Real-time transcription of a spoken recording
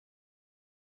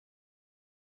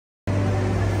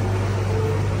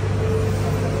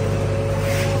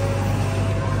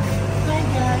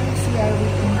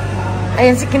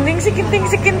Ayan, si Kinting. Ayan. Ayan,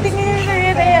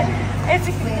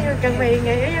 si Kinting. Huwag kang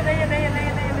maingay. Ayan.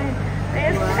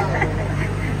 Ayan.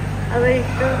 Aray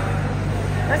ko.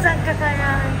 O, saan ka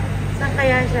kaya? Saan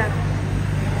kaya siya?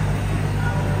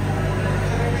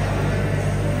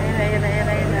 Ayan.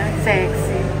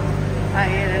 Sexy.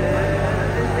 Ayan.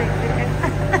 Sexy.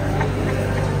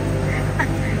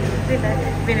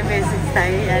 Pinimessage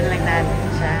tayo. Yan lang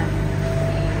natin siya.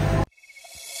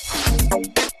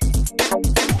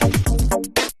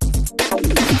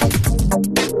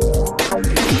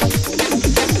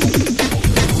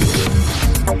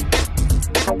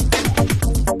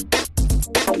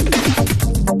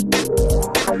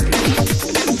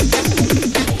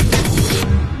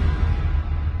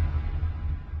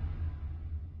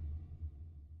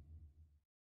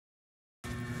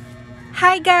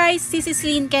 Hi guys, this is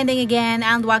Lynn Kending again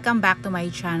and welcome back to my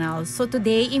channel. So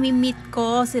today, imi-meet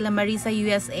ko sila Marisa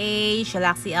USA,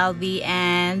 Shalaxi LV,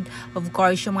 and of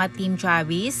course yung mga Team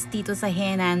Chubbies dito sa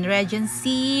Henan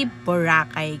Regency,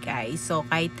 Boracay guys. So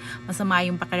kahit masama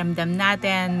yung pakiramdam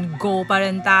natin, go pa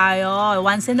rin tayo.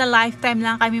 Once in a lifetime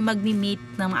lang kami mag-meet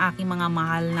ng aking mga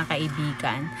mahal na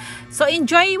kaibigan. So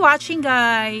enjoy watching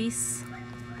guys!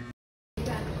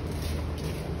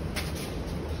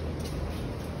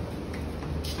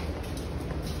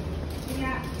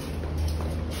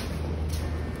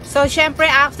 So, syempre,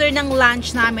 after ng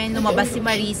lunch namin, lumabas si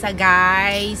Marisa,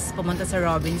 guys. Pumunta sa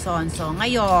Robinson. So,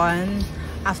 ngayon,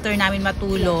 after namin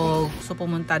matulog, so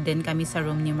pumunta din kami sa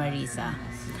room ni Marisa.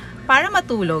 Para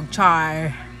matulog,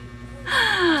 char.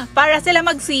 Para sila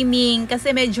mag-swimming.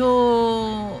 Kasi medyo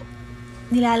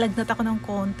nilalagnat ako ng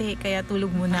konti. Kaya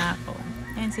tulog muna ako.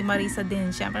 Ayan, si Marisa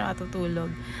din. Syempre, matutulog.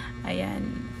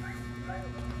 Ayan.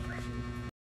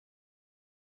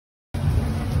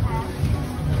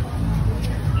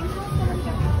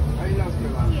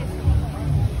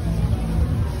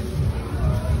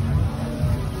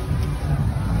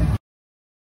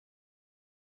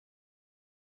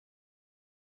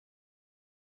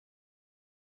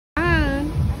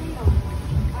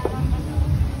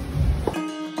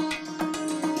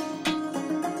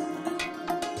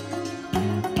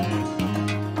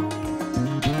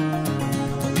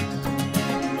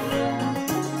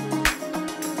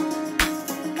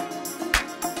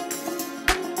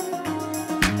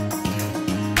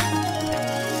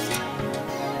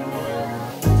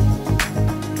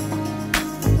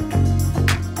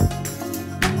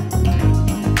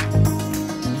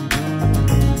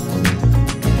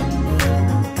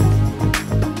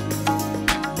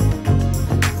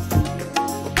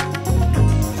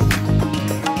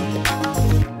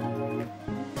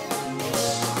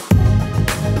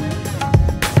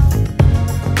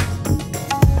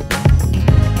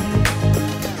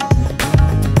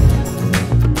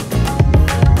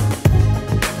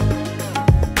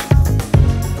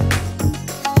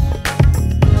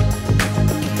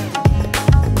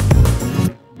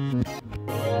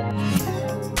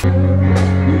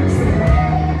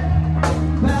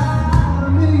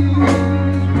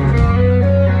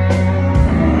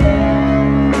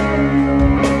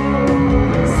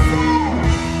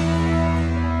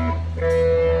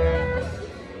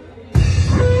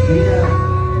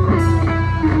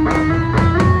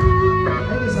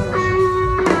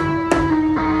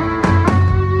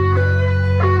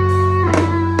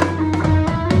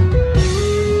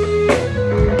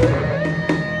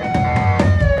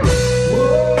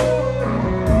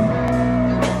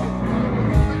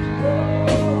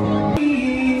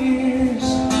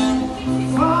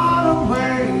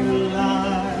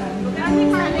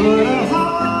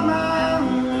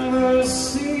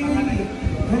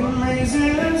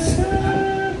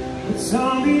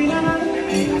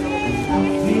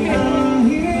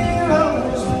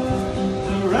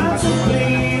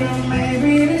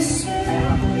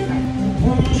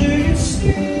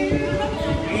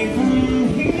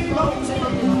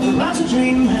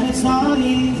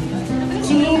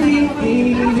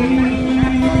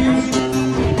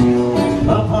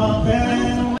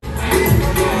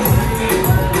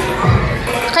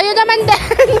 Kayo naman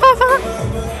din.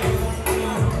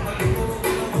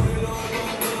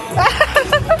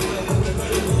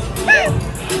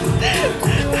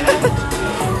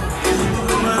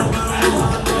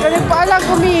 Galing pa alam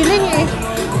gumiling eh.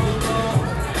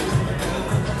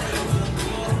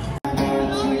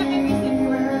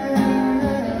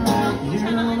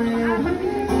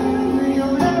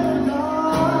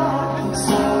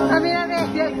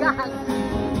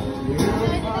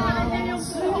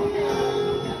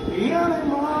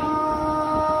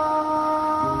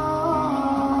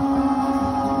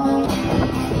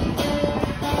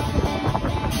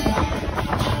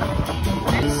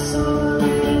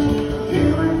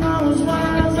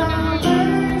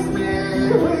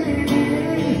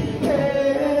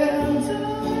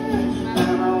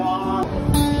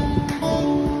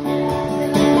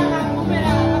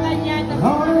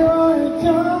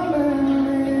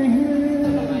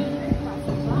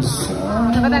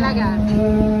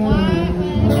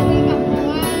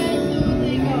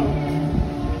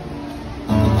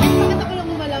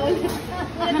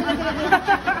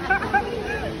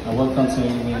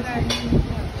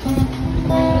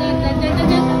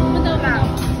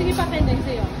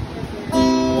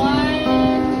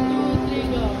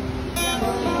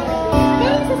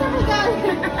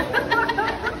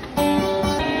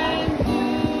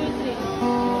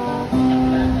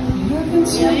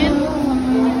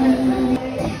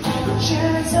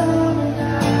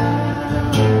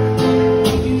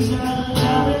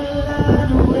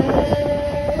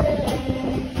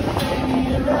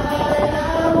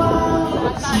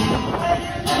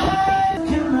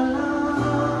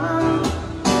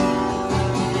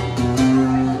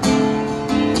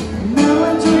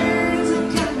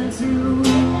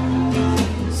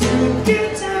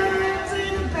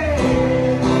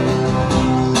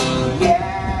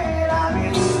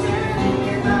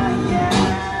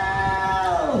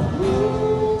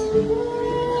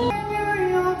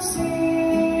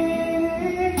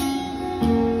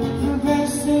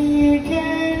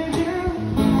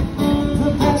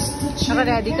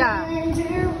 Naka-ready ka?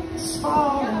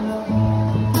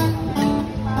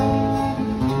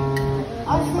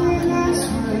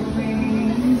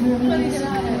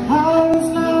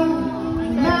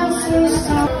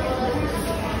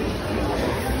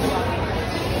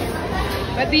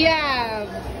 What do you have?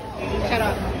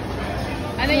 Charot.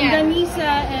 Ano yan?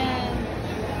 Danisa and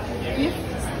beef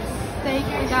steak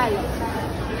regal.